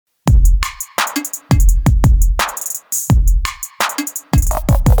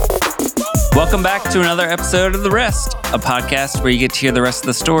Welcome back to another episode of The Rest, a podcast where you get to hear the rest of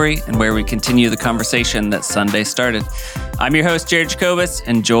the story and where we continue the conversation that Sunday started. I'm your host, Jared Jacobus,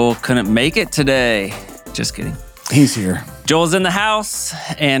 and Joel couldn't make it today. Just kidding. He's here. Joel's in the house,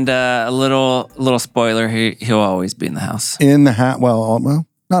 and a little spoiler, he'll always be in the house. In the house? Well,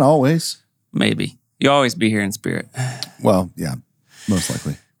 not always. Maybe. You'll always be here in spirit. Well, yeah, most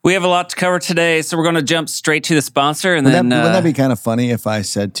likely. We have a lot to cover today, so we're going to jump straight to the sponsor. And Wouldn't that be kind of funny if I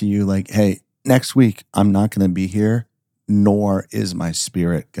said to you, like, hey, next week I'm not going to be here, nor is my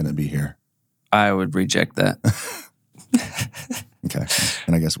spirit going to be here? I would reject that. Okay,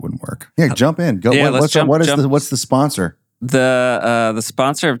 and I guess it wouldn't work. Yeah, jump in. Go. Yeah, What's the sponsor? The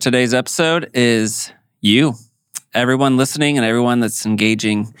sponsor of today's episode is you, everyone listening, and everyone that's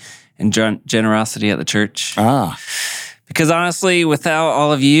engaging in generosity at the church. Because honestly, without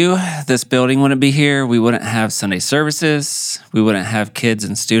all of you, this building wouldn't be here. We wouldn't have Sunday services. We wouldn't have kids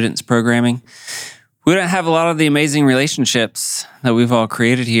and students programming. We wouldn't have a lot of the amazing relationships that we've all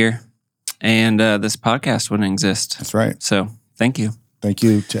created here. And this podcast wouldn't exist. That's right. So thank you. Thank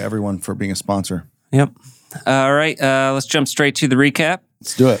you to everyone for being a sponsor. Yep. All right. Let's jump straight to the recap.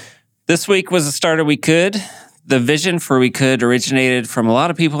 Let's do it. This week was the start of We Could. The vision for We Could originated from a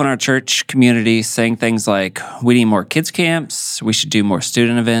lot of people in our church community saying things like, we need more kids camps, we should do more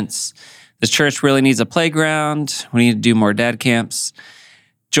student events, the church really needs a playground, we need to do more dad camps.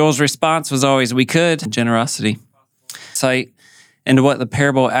 Joel's response was always, we could, generosity. Insight into what the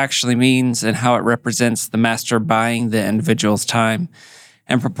parable actually means and how it represents the master buying the individual's time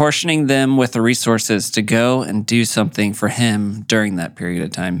and proportioning them with the resources to go and do something for him during that period of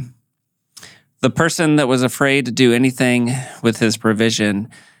time. The person that was afraid to do anything with his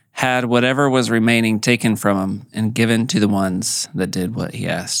provision had whatever was remaining taken from him and given to the ones that did what he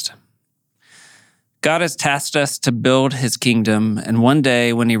asked. God has tasked us to build his kingdom, and one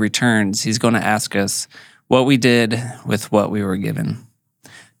day when he returns, he's going to ask us what we did with what we were given.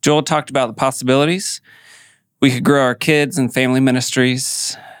 Joel talked about the possibilities. We could grow our kids and family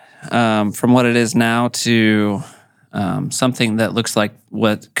ministries from what it is now to something that looks like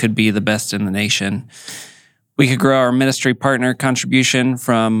what could be the best in the nation. We could grow our ministry partner contribution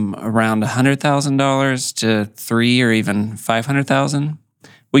from around $100,000 to $300,000 or even $500,000.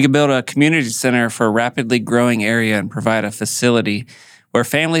 We could build a community center for a rapidly growing area and provide a facility where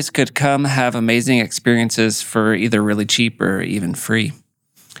families could come have amazing experiences for either really cheap or even free.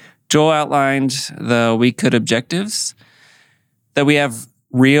 Joel outlined the We Could objectives, that we have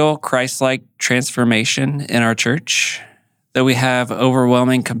real Christ-like transformation in our church, that we have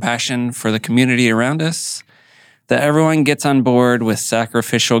overwhelming compassion for the community around us, that everyone gets on board with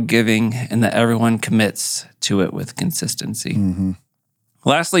sacrificial giving, and that everyone commits to it with consistency. Mm-hmm.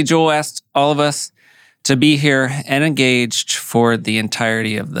 Lastly, Joel asked all of us to be here and engaged for the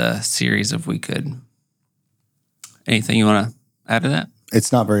entirety of the series of We Could. Anything you want to add to that?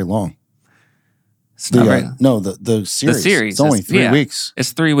 It's not very long. It's not very No, the series. The series. It's only 3 weeks.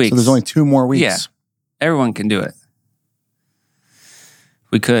 It's 3 weeks. So there's only 2 more weeks. Yeah. Everyone can do it.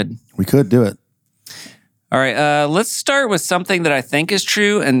 We could. We could do it. All right. Let's start with something that I think is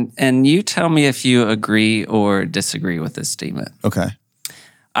true, and you tell me if you agree or disagree with this statement. Okay.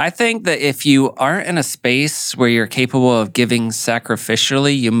 I think that if you aren't in a space where you're capable of giving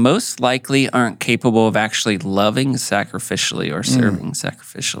sacrificially, you most likely aren't capable of actually loving sacrificially or serving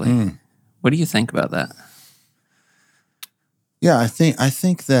sacrificially. What do you think about that? Yeah, I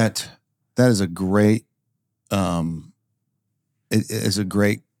think that is a great it is a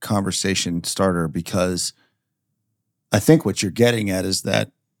great conversation starter, because I think what you're getting at is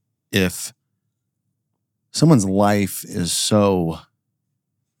that if someone's life is so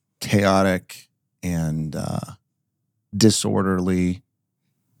chaotic and disorderly,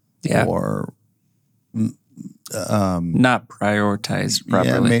 or not prioritized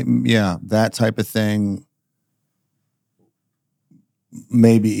properly, that type of thing,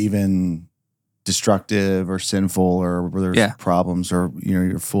 maybe even destructive or sinful, or where there's problems, or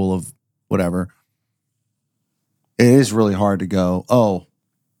you're full of whatever. It is really hard to go, oh,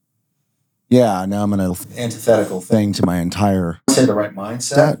 yeah, now I'm in an antithetical thing to my entire, say, the right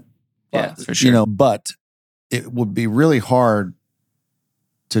mindset. Yeah, for sure. But it would be really hard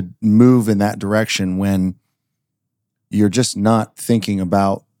to move in that direction when you're just not thinking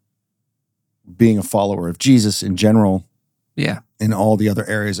about being a follower of Jesus in general. Yeah. In all the other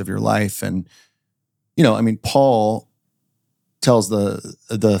areas of your life. And, Paul tells the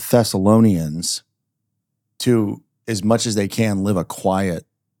Thessalonians to, as much as they can, live a quiet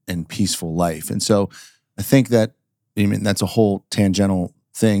and peaceful life. And so I think that, that's a whole tangential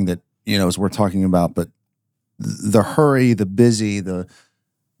thing that, as we're talking about, but the hurry, the busy, the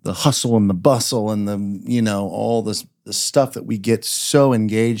the hustle and the bustle and all the stuff that we get so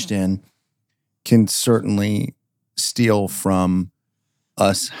engaged in can certainly steal from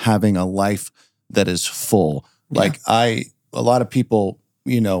us having a life that is full. Yeah. Like a lot of people,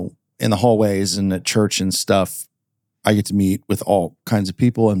 in the hallways and at church and stuff, I get to meet with all kinds of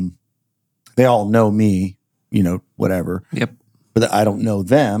people and they all know me, whatever. Yep. But I don't know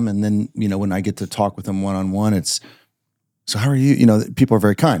them. And then, when I get to talk with them one-on-one, it's, so how are you? People are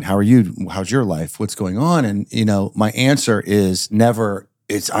very kind. How are you? How's your life? What's going on? And, my answer is never,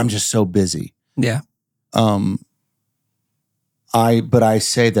 I'm just so busy. Yeah. But I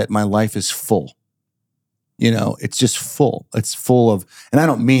say that my life is full. It's just full. It's full of, and I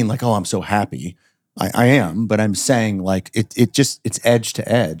don't mean like, oh, I'm so happy. I am, but I'm saying like it's edge to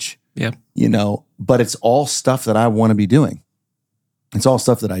edge. Yeah. But it's all stuff that I want to be doing. It's all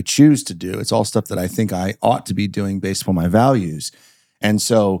stuff that I choose to do. It's all stuff that I think I ought to be doing based upon my values. And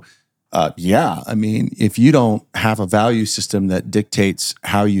so, if you don't have a value system that dictates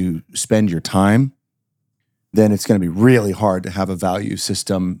how you spend your time, then it's going to be really hard to have a value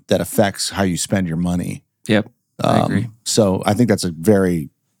system that affects how you spend your money. Yep, I agree. So I think that's a very,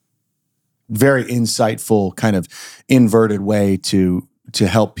 very insightful kind of inverted way to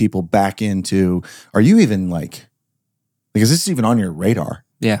help people back into, are you even because this is even on your radar?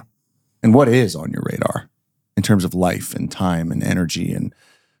 Yeah. And what is on your radar in terms of life and time and energy and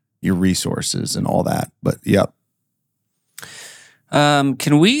your resources and all that? But yep.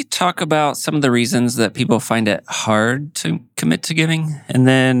 Can we talk about some of the reasons that people find it hard to commit to giving, and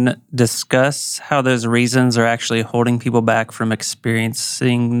then discuss how those reasons are actually holding people back from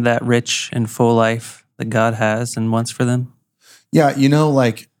experiencing that rich and full life that God has and wants for them? Yeah,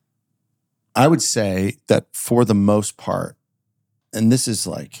 I would say that for the most part, and this is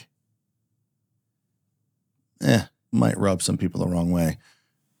might rub some people the wrong way,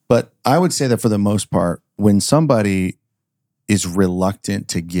 but I would say that for the most part, when somebody is reluctant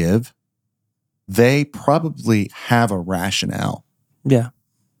to give, they probably have a rationale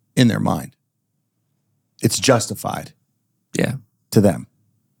in their mind. It's justified to them.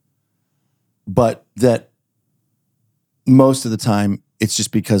 But that most of the time, it's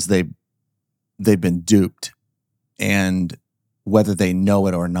just because they've been duped. And whether they know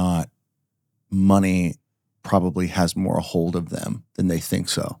it or not, money probably has more hold of them than they think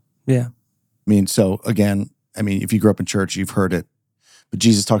so. Yeah. So again, if you grew up in church, you've heard it, but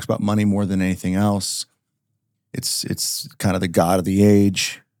Jesus talks about money more than anything else. It's kind of the God of the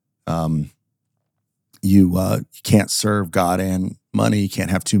age. You can't serve God and money. You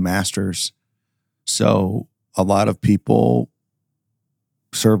can't have two masters. So a lot of people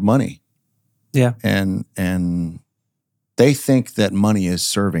serve money. Yeah. And they think that money is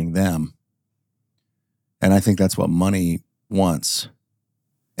serving them. And I think that's what money wants.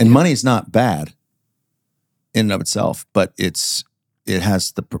 And money is not bad in and of itself, but it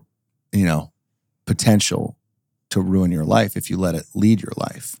has the potential to ruin your life if you let it lead your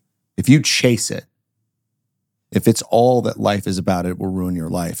life. If you chase it, if it's all that life is about, it will ruin your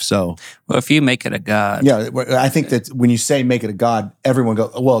life. So, well, if you make it a god, I think that when you say make it a god, everyone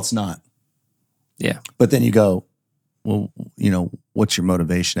goes, well, it's not. Yeah, but then you go, well, what's your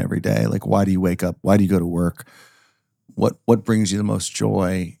motivation every day? Like, why do you wake up? Why do you go to work? What brings you the most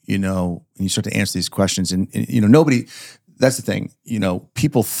joy? And you start to answer these questions, and nobody. That's the thing.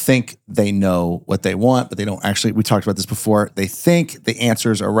 People think they know what they want, but they don't actually. We talked about this before. They think the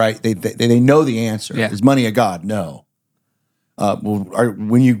answers are right. They know the answer. Yeah. Is money a god? No.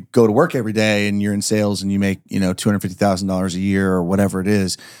 When you go to work every day and you're in sales and you make $250,000 a year or whatever it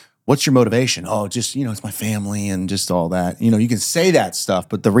is, what's your motivation? Oh, just it's my family and just all that. You can say that stuff,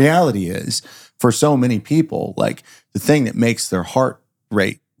 but the reality is, for so many people, like the thing that makes their heart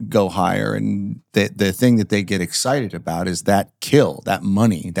rate go higher and the thing that they get excited about is that that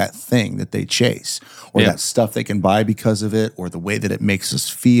money, that thing that they chase, or that stuff they can buy because of it, or the way that it makes us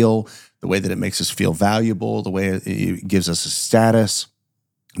feel, the way that it makes us feel valuable, the way it gives us a status,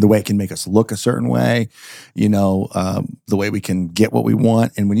 the way it can make us look a certain way, the way we can get what we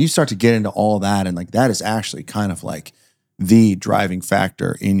want. And when you start to get into all that, and that is actually kind of like the driving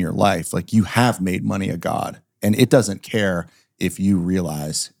factor in your life. Like, you have made money a god, and it doesn't care if you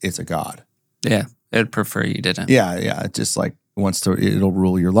realize it's a god. Yeah, it'd prefer you didn't. Yeah. It just it'll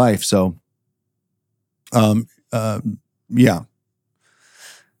rule your life. So, yeah.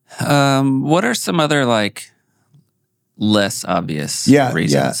 What are some other less obvious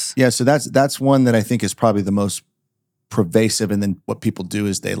reasons? Yeah. So that's one that I think is probably the most pervasive. And then what people do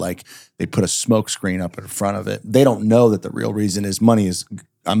is they put a smoke screen up in front of it. They don't know that the real reason is money.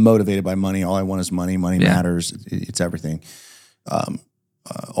 I'm motivated by money. All I want is money. Money matters. It's everything.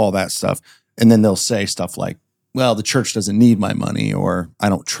 all that stuff. And then they'll say stuff like, well, the church doesn't need my money, or I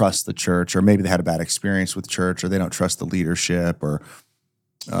don't trust the church, or maybe they had a bad experience with church, or they don't trust the leadership, or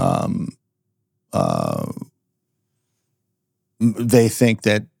they think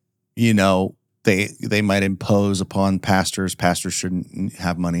that, they might impose upon pastors. Pastors shouldn't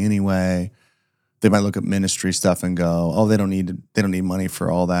have money anyway. They might look at ministry stuff and go, oh, they don't need money for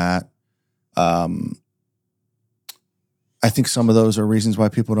all that. I think some of those are reasons why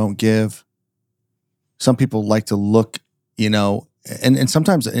people don't give. Some people like to look, and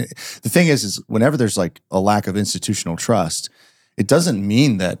sometimes the thing is whenever there's like a lack of institutional trust, it doesn't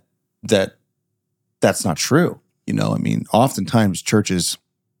mean that that's not true. Oftentimes churches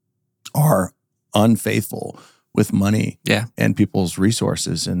are unfaithful with money and people's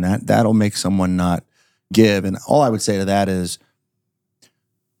resources, and that'll make someone not give. And all I would say to that is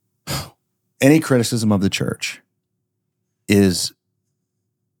any criticism of the church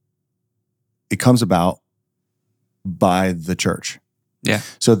it comes about by the church. Yeah.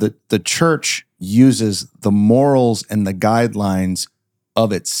 So the church uses the morals and the guidelines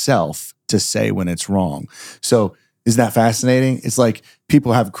of itself to say when it's wrong. So isn't that fascinating? It's like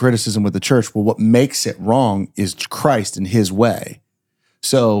people have criticism with the church. Well, what makes it wrong is Christ and his way.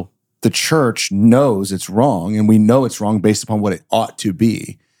 So the church knows it's wrong, and we know it's wrong based upon what it ought to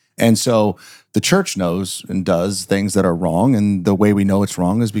be. And so the church knows and does things that are wrong, and the way we know it's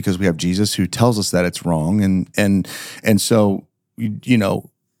wrong is because we have Jesus who tells us that it's wrong. And so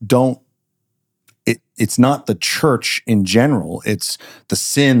it's not the church in general. It's the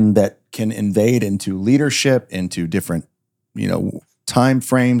sin that can invade into leadership, into different, time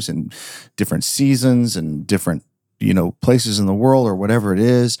frames and different seasons and different, places in the world or whatever it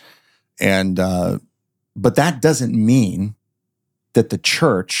is. And, but that doesn't mean that the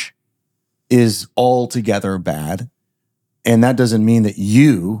church is altogether bad. And that doesn't mean that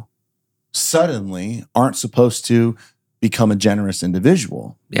you suddenly aren't supposed to become a generous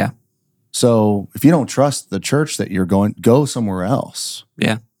individual. Yeah. So if you don't trust the church that you're going, go somewhere else.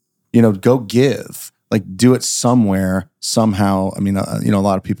 Yeah. Go give, like do it somewhere, somehow. I mean, a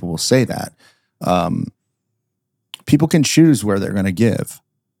lot of people will say that. People can choose where they're going to give,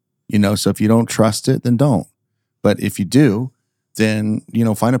 so if you don't trust it, then don't. But if you do, then,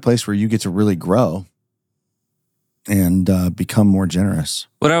 find a place where you get to really grow and become more generous.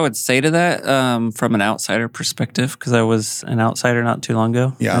 What I would say to that, from an outsider perspective, because I was an outsider not too long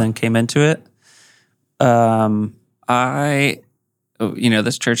ago, and then came into it.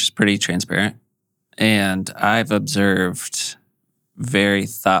 This church is pretty transparent, and I've observed very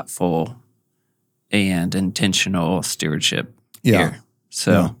thoughtful and intentional stewardship here.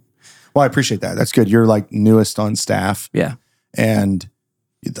 So, well, I appreciate that. That's good. You're like newest on staff. Yeah. And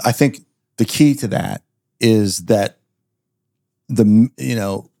I think the key to that is that the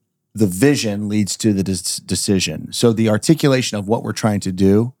vision leads to the decision. So the articulation of what we're trying to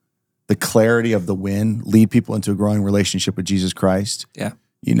do, the clarity of the win, lead people into a growing relationship with Jesus Christ. Yeah.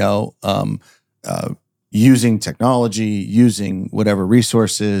 Using technology, using whatever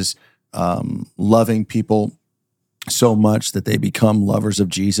resources, loving people so much that they become lovers of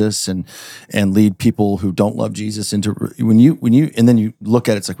Jesus and lead people who don't love Jesus into when you and then you look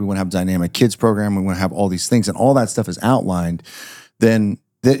at it, it's like we want to have a dynamic kids program, we want to have all these things, and all that stuff is outlined. Then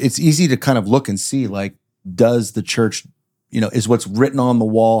it's easy to kind of look and see, like, does the church, is what's written on the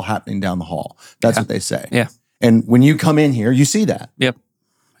wall happening down the hall? That's what they say. Yeah. And when you come in here, you see that. Yep.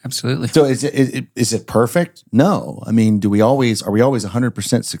 Absolutely. So is it perfect? No. I mean, are we always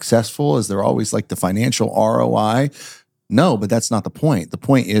 100% successful? Is there always like the financial ROI? No, but that's not the point. The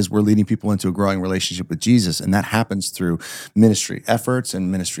point is we're leading people into a growing relationship with Jesus, and that happens through ministry efforts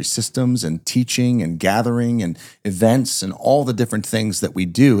and ministry systems and teaching and gathering and events and all the different things that we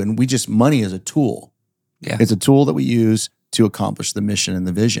do. And money is a tool. Yeah. It's a tool that we use to accomplish the mission and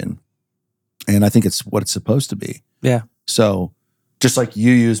the vision. And I think it's what it's supposed to be. Yeah. So just like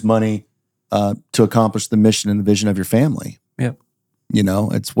you use money to accomplish the mission and the vision of your family. Yep.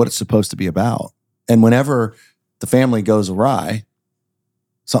 It's what it's supposed to be about. And whenever the family goes awry,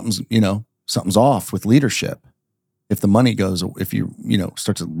 something's off with leadership. If you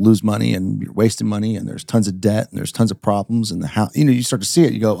start to lose money and you're wasting money and there's tons of debt and there's tons of problems and you start to see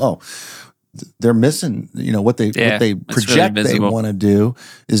it, you go, oh, they're missing, what they project really they want to do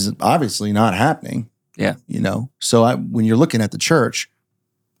is obviously not happening. Yeah. So when you're looking at the church,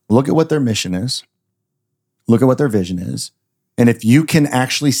 look at what their mission is, look at what their vision is. And if you can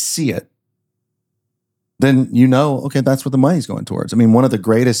actually see it, then okay, that's what the money's going towards. I mean, one of the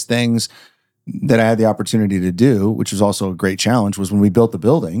greatest things that I had the opportunity to do, which was also a great challenge, was when we built the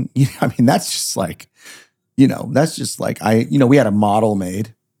building. I mean, that's just like, That's just like we had a model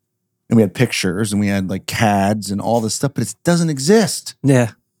made and we had pictures and we had like CADs and all this stuff, but it doesn't exist.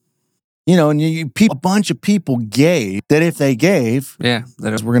 Yeah. And a bunch of people gave that if they gave, we're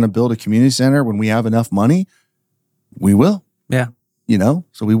going to build a community center when we have enough money, we will. Yeah.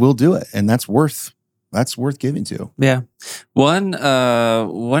 So we will do it. And that's worth giving to. Yeah.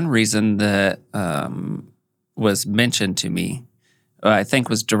 One reason that was mentioned to me, I think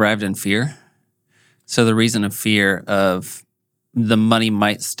was derived in fear. So the reason of fear of the money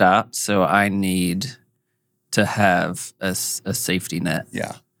might stop, so I need to have a safety net.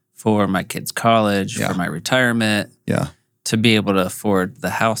 Yeah. For my kids' college, for my retirement. Yeah. To be able to afford the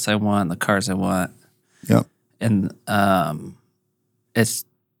house I want, the cars I want. Yep. And it's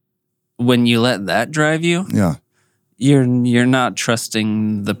when you let that drive you, you're not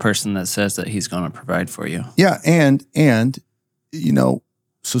trusting the person that says that he's going to provide for you. Yeah, and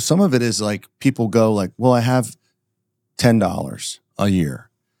so some of it is like people go like, well, I have $10 a year,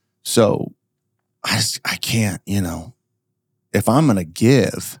 so I can't. If I'm going to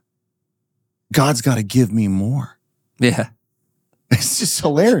give, God's got to give me more. Yeah. It's just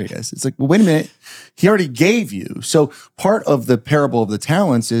hilarious. It's like, well, wait a minute. He already gave you. So part of the parable of the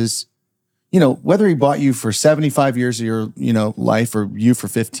talents is, whether he bought you for 75 years of your, life or you for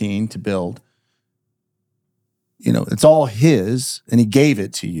 15 to build, it's all his and he gave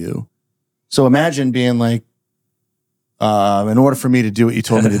it to you. So imagine being like, in order for me to do what you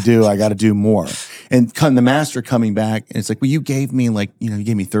told me to do, I got to do more. And the master coming back and it's like, well, you gave me you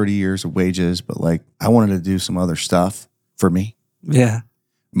gave me 30 years of wages, but like, I wanted to do some other stuff for me. Yeah.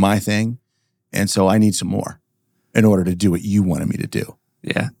 My thing. And so I need some more in order to do what you wanted me to do.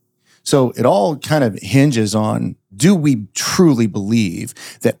 Yeah. So it all kind of hinges on, do we truly believe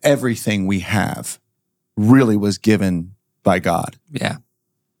that everything we have really was given by God? Yeah.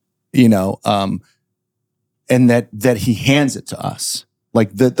 And that he hands it to us.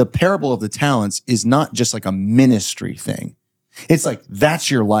 Like the parable of the talents is not just like a ministry thing. It's like, that's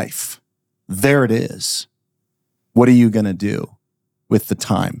your life. There it is. What are you going to do with the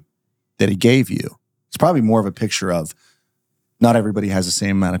time that he gave you? It's probably more of a picture of not everybody has the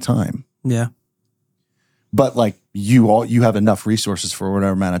same amount of time. Yeah. But like you have enough resources for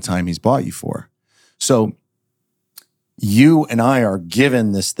whatever amount of time he's bought you for. So you and I are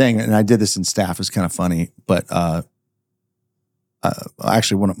given this thing, and I did this in staff. It's kind of funny, but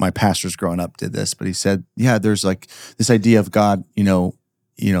actually one of my pastors growing up did this, but he said, yeah, there's like this idea of God,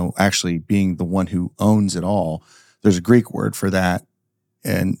 actually being the one who owns it all. There's a Greek word for that.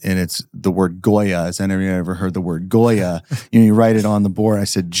 And it's the word Goya. Has anybody ever heard the word Goya? You write it on the board. I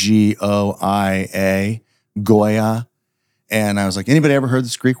said Goia, Goya. And I was like, anybody ever heard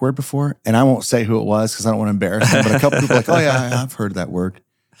this Greek word before? And I won't say who it was because I don't want to embarrass them. But a couple people were like, oh yeah, I've heard that word.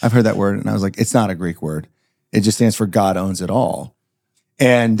 I've heard that word. And I was like, it's not a Greek word. It just stands for God owns it all.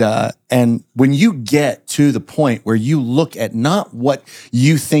 And when you get to the point where you look at not what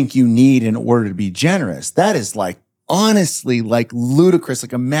you think you need in order to be generous, that is like, honestly, like ludicrous.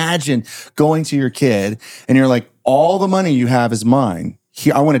 Like imagine going to your kid and you're like, all the money you have is mine.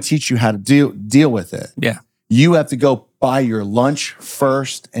 Here, I want to teach you how to deal with it. Yeah. You have to go buy your lunch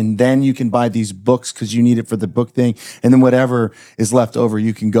first, and then you can buy these books because you need it for the book thing. And then whatever is left over,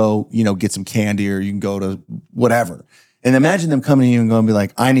 you can go, get some candy, or you can go to whatever. And imagine them coming to you and going to be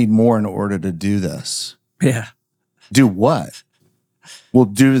like, I need more in order to do this. Yeah. Do what? Well,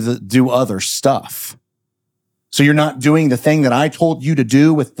 do other stuff. So you're not doing the thing that I told you to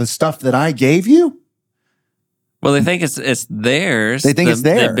do with the stuff that I gave you? Well, they think it's theirs. They think it's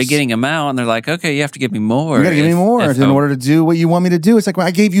theirs. The beginning amount, and they're like, okay, you have to give me more. You got to give me more in order to do what you want me to do. It's like, well,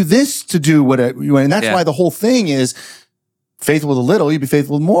 I gave you this to do what you want. And that's why the whole thing is faithful with a little, you be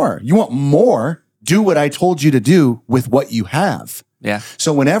faithful with more. You want more, do what I told you to do with what you have. Yeah.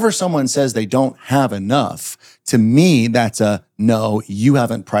 So whenever someone says they don't have enough, to me, that's a no, you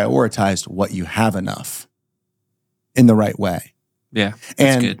haven't prioritized what you have enough in the right way. Yeah,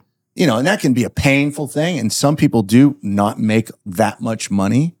 that's good. And that can be a painful thing. And some people do not make that much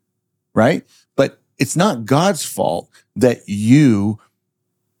money, right? But it's not God's fault that you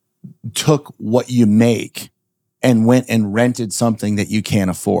took what you make and went and rented something that you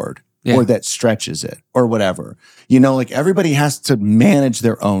can't afford or that stretches it or whatever. Like everybody has to manage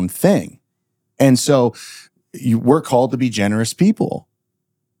their own thing. And so we're called to be generous people.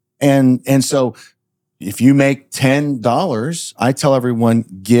 And so if you make $10, I tell everyone,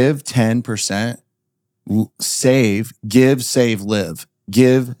 give 10%, save, give, save, live.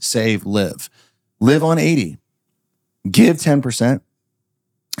 Give, save, live. Live on 80. Give 10%,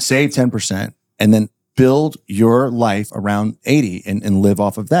 save 10%, and then build your life around 80 and live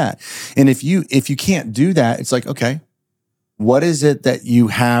off of that. And if you can't do that, it's like, okay, what is it that you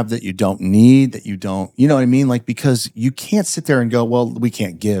have that you don't need, that you don't, you know what I mean? Like, because you can't sit there and go, well, we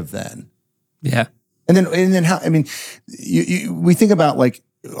can't give then. Yeah. And then how, I mean, we think about like,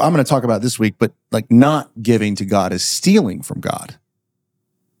 I'm going to talk about this week, but like not giving to God is stealing from God.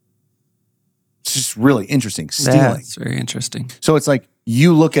 It's just really interesting. Stealing. Yeah, it's very interesting. So it's like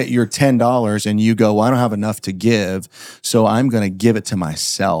you look at your $10 and you go, well, I don't have enough to give, so I'm going to give it to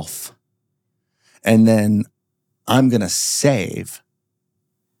myself. And then I'm going to save.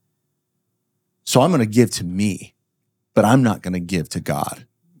 So I'm going to give to me, but I'm not going to give to God.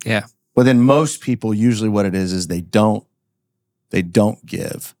 Yeah. But then most people, usually what it is they don't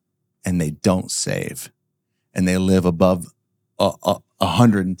give and they don't save and they live above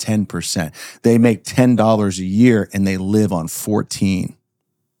 110%. They make $10 a year and they live on 14.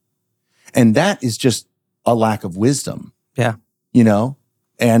 And that is just a lack of wisdom. Yeah. You know?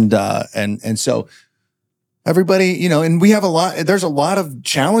 And so everybody, you know, and there's a lot of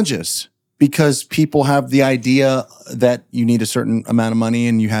challenges because people have the idea that you need a certain amount of money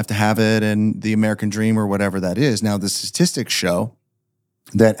and you have to have it and the American dream or whatever that is. Now, the statistics show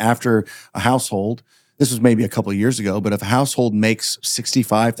that after a household, this was maybe a couple of years ago, but if a household makes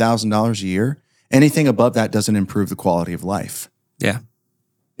 $65,000 a year, anything above that doesn't improve the quality of life. Yeah.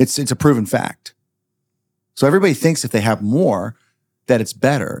 It's a proven fact. So everybody thinks if they have more, that it's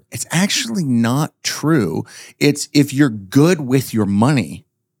better. It's actually not true. It's if you're good with your money,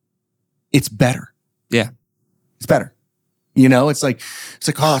 it's better. Yeah. It's better. You know, it's like,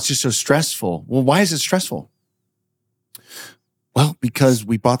 oh, it's just so stressful. Well, why is it stressful? Well, because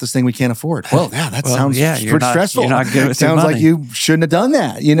we bought this thing we can't afford. Well, yeah, that sounds pretty stressful. You're not good with sounds your money. like you shouldn't have done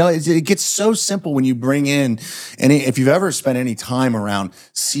that. You know, it gets so simple when you bring in, and if you've ever spent any time around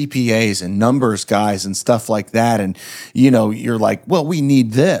CPAs and numbers guys and stuff like that, and, you know, you're like, well, we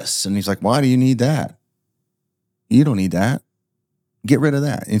need this. And he's like, why do you need that? You don't need that. Get rid of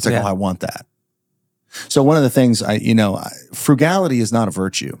that. And it's like, oh, I want that. So one of the things frugality is not a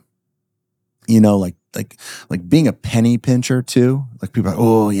virtue. You know, like being a penny pincher too. Like people are like,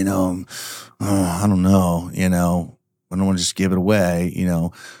 oh, you know, I don't know, you know, I don't want to just give it away. You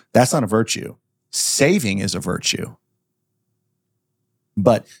know, that's not a virtue. Saving is a virtue.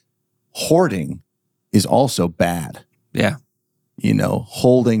 But hoarding is also bad. Yeah. You know,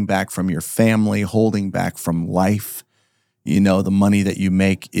 holding back from your family, holding back from life. You know, the money that you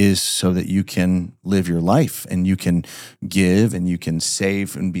make is so that you can live your life and you can give and you can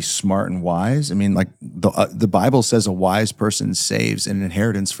save and be smart and wise. I mean, like the Bible says a wise person saves an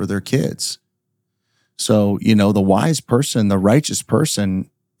inheritance for their kids. So, you know, the wise person, the righteous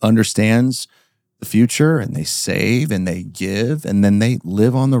person understands the future and they save and they give and then they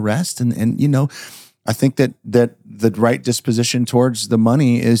live on the rest. And you know, I think that the right disposition towards the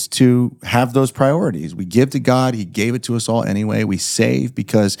money is to have those priorities. We give to God. He gave it to us all anyway. We save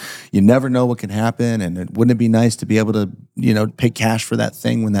because you never know what can happen. And wouldn't it be nice to be able to, you know, pay cash for that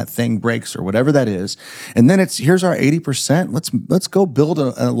thing when that thing breaks or whatever that is. And then here's our 80%. Let's go build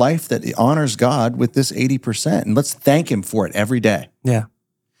a life that honors God with this 80%. And let's thank him for it every day. Yeah.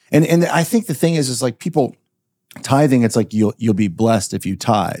 And I think the thing is like people tithing, it's like you'll be blessed if you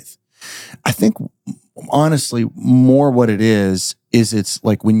tithe. I think honestly, more what it is it's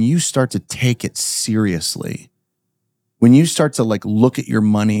like when you start to take it seriously, when you start to like look at your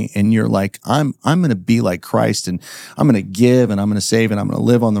money and you're like, I'm going to be like Christ and I'm going to give and I'm going to save and I'm going to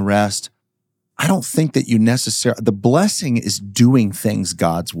live on the rest. I don't think that the blessing is doing things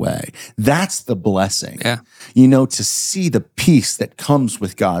God's way. That's the blessing. Yeah. You know, to see the peace that comes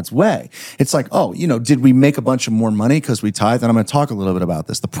with God's way. It's like, oh, you know, did we make a bunch of more money because we tithe? And I'm going to talk a little bit about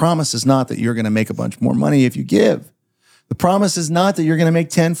this. The promise is not that you're going to make a bunch more money if you give. The promise is not that you're going to make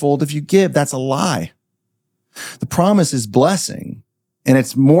tenfold if you give. That's a lie. The promise is blessing. And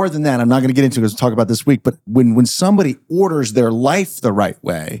it's more than that. I'm not going to get into it because we'll talk about this week. But when somebody orders their life the right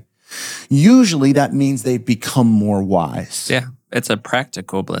way, usually that means they've become more wise. Yeah, it's a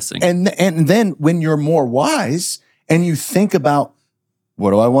practical blessing. And then when you're more wise and you think about,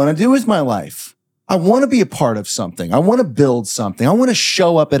 what do I want to do with my life? I want to be a part of something. I want to build something. I want to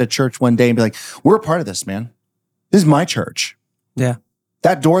show up at a church one day and be like, we're a part of this, man. This is my church. Yeah.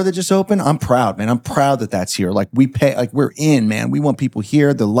 That door that just opened, I'm proud, man. I'm proud that that's here. Like we pay, like we're in, man. We want people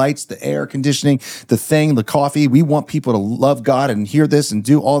here, the lights, the air conditioning, the coffee. We want people to love God and hear this and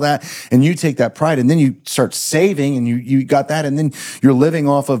do all that. And you take that pride and then you start saving and you got that. And then you're living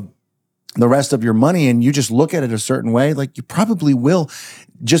off of the rest of your money and you just look at it a certain way. Like you probably will,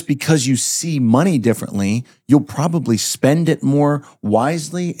 just because you see money differently, you'll probably spend it more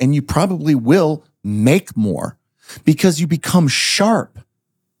wisely and you probably will make more because you become sharp.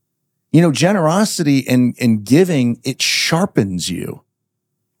 Generosity and giving, it sharpens you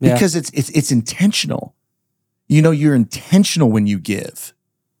because it's intentional. You're intentional when you give.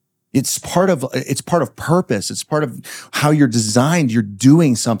 It's part of purpose. It's part of how you're designed. You're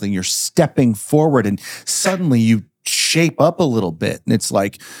doing something. You're stepping forward, and suddenly you shape up a little bit. And it's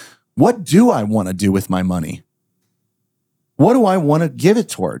like, what do I want to do with my money? What do I want to give it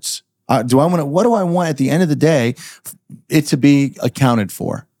towards? What do I want at the end of the day it to be accounted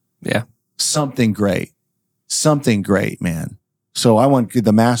for? Yeah. Something great, man. So I want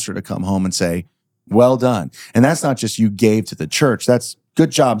the master to come home and say, well done. And that's not just you gave to the church. That's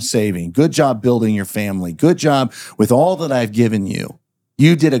good job saving, good job building your family, good job with all that I've given you.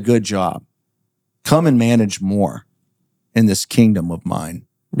 You did a good job. Come and manage more in this kingdom of mine.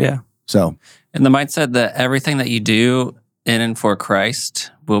 Yeah. So, and the mindset that everything that you do in and for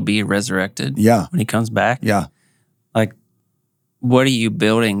Christ will be resurrected when he comes back. Yeah. Like, what are you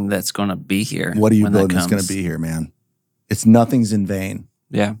building that's going to be here? What are you building that's going to be here, man? Nothing's in vain.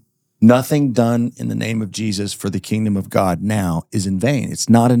 Yeah. Nothing done in the name of Jesus for the kingdom of God now is in vain. It's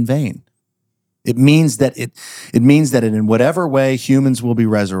not in vain. It means that in whatever way humans will be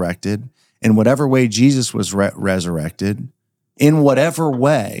resurrected, in whatever way Jesus was resurrected, in whatever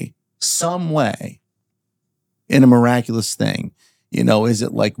way, some way, in a miraculous thing. Is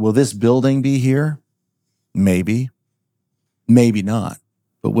it like, will this building be here? Maybe. Maybe not.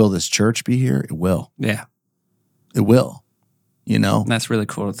 But will this church be here? It will. Yeah. It will. That's really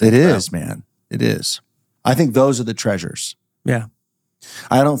cool to think about. It is, man. It is. I think those are the treasures. Yeah.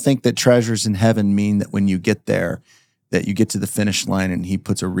 I don't think that treasures in heaven mean that when you get there, that you get to the finish line and he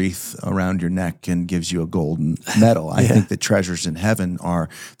puts a wreath around your neck and gives you a golden medal. I think that treasures in heaven are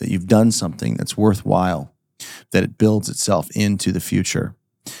that you've done something that's worthwhile, that it builds itself into the future,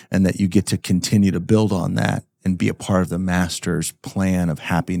 and that you get to continue to build on that and be a part of the master's plan of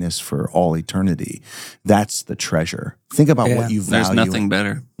happiness for all eternity. That's the treasure. Think about what you value. There's nothing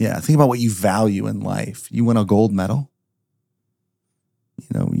better. Yeah, think about what you value in life. You want a gold medal?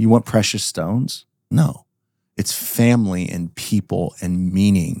 You want precious stones? No. It's family and people and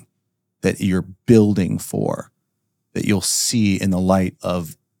meaning that you're building for, that you'll see in the light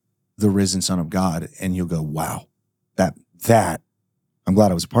of the risen Son of God, and you'll go, wow, that I'm glad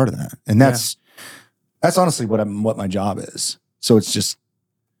I was a part of that. And that's honestly what my job is. So it's just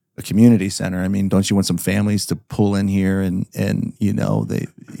a community center. I mean, don't you want some families to pull in here and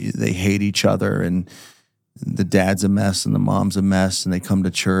they hate each other, and the dad's a mess and the mom's a mess, and they come to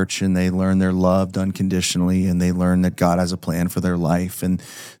church and they learn they're loved unconditionally, and they learn that God has a plan for their life, and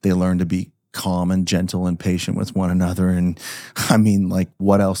they learn to be calm and gentle and patient with one another. And I mean, like,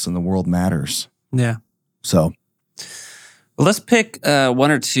 what else in the world matters? Yeah. So, well, let's pick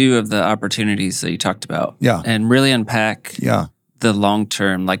one or two of the opportunities that you talked about. Yeah. And really unpack the long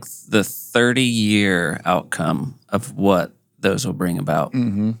term, like the 30-year outcome of what those will bring about.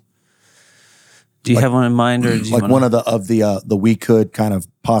 Mm-hmm. Do you have one in mind, or do you one of the we could kind of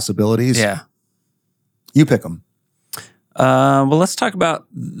possibilities? Yeah. You pick them. Well, let's talk about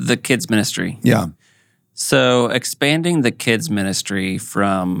the kids ministry. Yeah. So expanding the kids ministry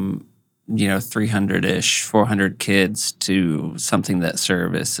from 300-ish, 400 kids to something that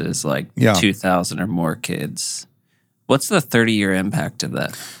services like 2,000 or more kids. What's the 30-year impact of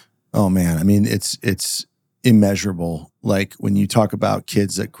that? Oh man, I mean, it's immeasurable. Like when you talk about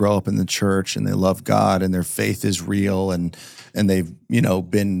kids that grow up in the church and they love God and their faith is real and they've,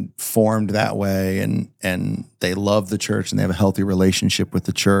 been formed that way and they love the church and they have a healthy relationship with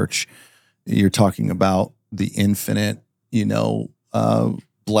the church. You're talking about the infinite,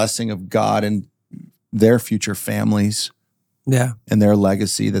 blessing of God and their future families. Yeah. And their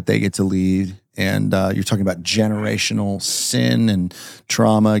legacy that they get to lead. And you're talking about generational sin and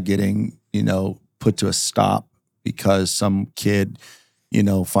trauma getting, put to a stop because some kid,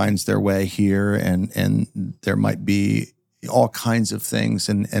 finds their way here, and there might be all kinds of things.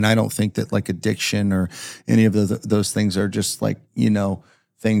 And I don't think that like addiction or any of those things are just like,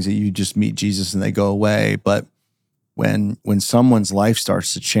 things that you just meet Jesus and they go away. But when someone's life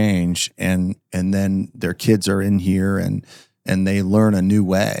starts to change and then their kids are in here and they learn a new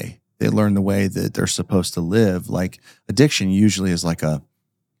way, they learn the way that they're supposed to live. Like addiction usually is like a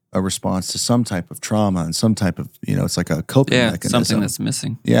response to some type of trauma and some type of, it's like a coping mechanism. Something that's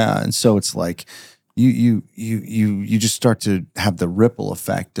missing. Yeah. And so it's like you just start to have the ripple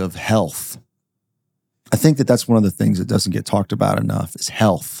effect of health. I think that that's one of the things that doesn't get talked about enough is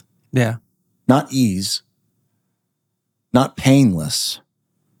health. Yeah. Not ease, not painless,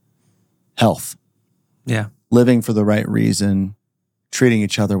 health. Yeah. Living for the right reason, treating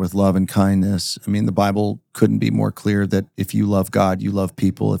each other with love and kindness. I mean, the Bible couldn't be more clear that if you love God, you love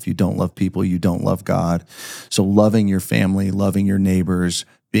people. If you don't love people, you don't love God. So loving your family, loving your neighbors,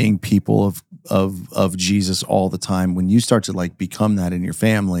 being people of Jesus all the time. When you start to like become that in your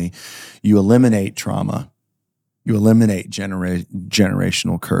family, you eliminate trauma. You eliminate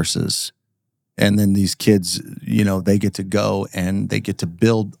generational curses. And then these kids, you know, they get to go and they get to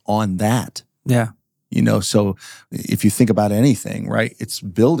build on that. Yeah. You know, so if you think about anything, right, it's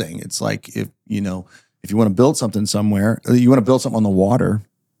building. It's like if you want to build something somewhere, you want to build something on the water,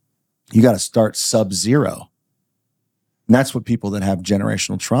 you got to start sub-zero. And that's what people that have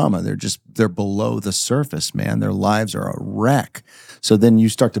generational trauma, they're below the surface, man. Their lives are a wreck. So then you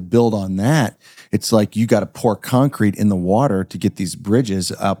start to build on that. It's like you got to pour concrete in the water to get these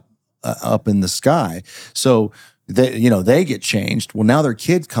bridges up in the sky. So they get changed. Well, now their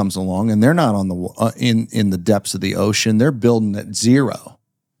kid comes along and they're not on the in the depths of the ocean. They're building at zero.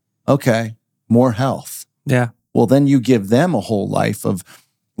 Okay, more health. Yeah. Well, then you give them a whole life of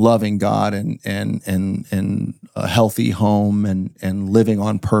loving God and a healthy home and living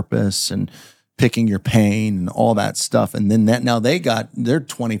on purpose and picking your pain and all that stuff. And then now they're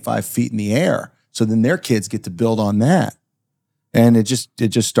 25 feet in the air. So then their kids get to build on that. And it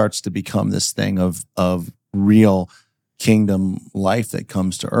just starts to become this thing of real kingdom life that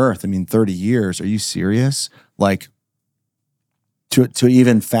comes to earth. I mean, 30 years, are you serious? Like to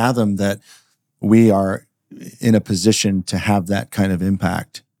even fathom that we are in a position to have that kind of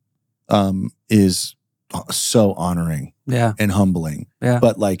impact is so honoring and humbling. Yeah.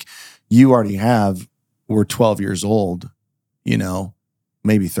 But like you already we're 12 years old, you know,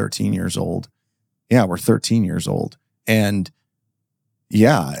 maybe 13 years old. Yeah, we're 13 years old. And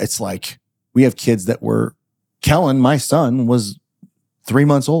yeah, it's like we have kids that Kellen, my son, was 3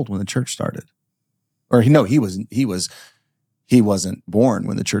 months old when the church started. Or no, he wasn't born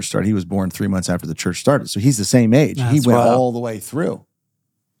when the church started. He was born 3 months after the church started. So he's the same age. He went all the way through.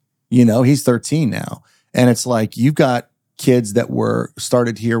 You know, he's 13 now. And it's like you've got kids that were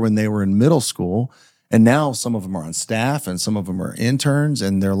started here when they were in middle school. And now some of them are on staff and some of them are interns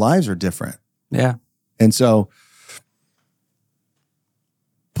and their lives are different. Yeah. And so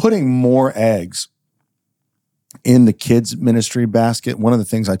putting more eggs in the kids ministry basket, one of the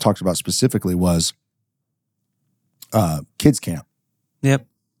things I talked about specifically was kids camp. Yep.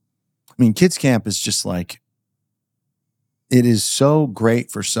 I mean, kids camp is just like, it is so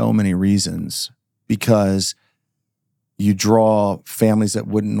great for so many reasons because you draw families that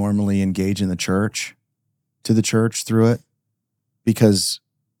wouldn't normally engage in the church to the church through it. Because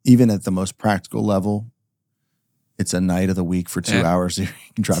even at the most practical level, it's a night of the week for 2 hours. You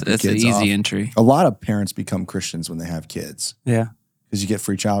can drop your kids off. It's an easy entry. A lot of parents become Christians when they have kids. Yeah. Because you get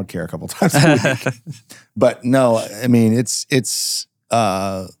free childcare a couple times a week. But no, I mean,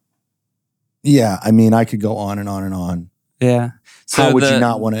 yeah, I mean, I could go on and on and on. Yeah. So how would you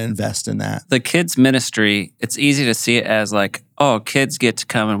not want to invest in that? The kids ministry, it's easy to see it as like, oh, kids get to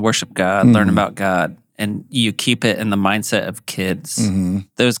come and worship God, learn about God. And you keep it in the mindset of kids. Mm-hmm.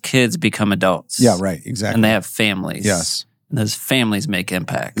 Those kids become adults. Yeah, right, exactly. And they have families. Yes. And those families make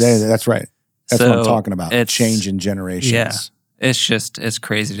impacts. That's right. That's what I'm talking about. It's change in generations. Yeah. It's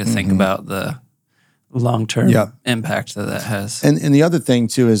crazy to think about the long-term impact that has. And the other thing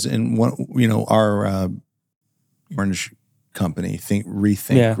too is in one, our Orange company,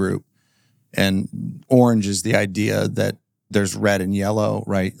 Rethink Group. And orange is the idea that there's red and yellow,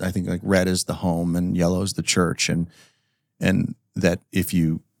 right? I think like red is the home and yellow is the church. And that if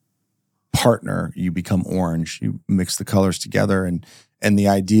you partner, you become orange. You mix the colors together. And the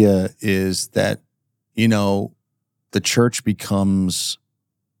idea is that, the church becomes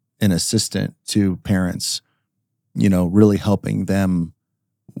an assistant to parents, really helping them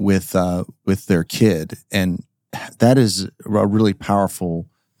with their kid. And that is a really powerful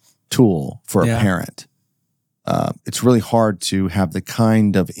tool for a parent. It's really hard to have the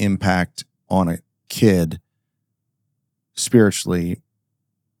kind of impact on a kid spiritually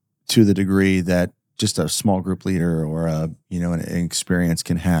to the degree that just a small group leader or an experience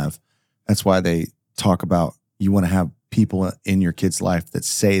can have. That's why they talk about you want to have people in your kid's life that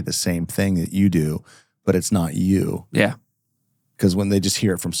say the same thing that you do, but it's not you. Yeah. Because when they just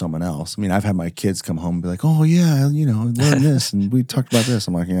hear it from someone else. I mean, I've had my kids come home and be like, oh, yeah, I learned this and we talked about this.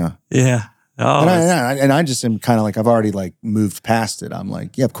 I'm like, yeah. Yeah. Oh, and I just am kind of like, I've already like moved past it. I'm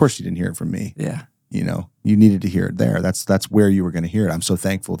like, yeah, of course you didn't hear it from me. Yeah. You needed to hear it there. That's where you were going to hear it. I'm so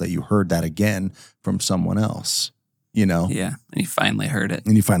thankful that you heard that again from someone else, Yeah. And you finally heard it.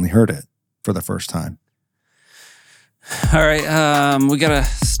 And you finally heard it for the first time. All right. We got to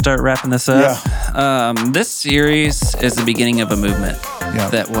start wrapping this up. This series is the beginning of a movement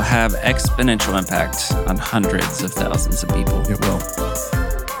that will have exponential impact on hundreds of thousands of people. It will.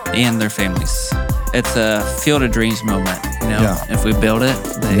 And their families. It's a Field of Dreams moment. If we build it,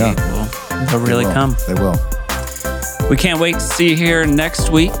 they'll really come. They will. We can't wait to see you here next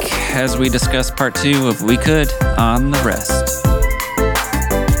week as we discuss part 2 of We Could on the Rest.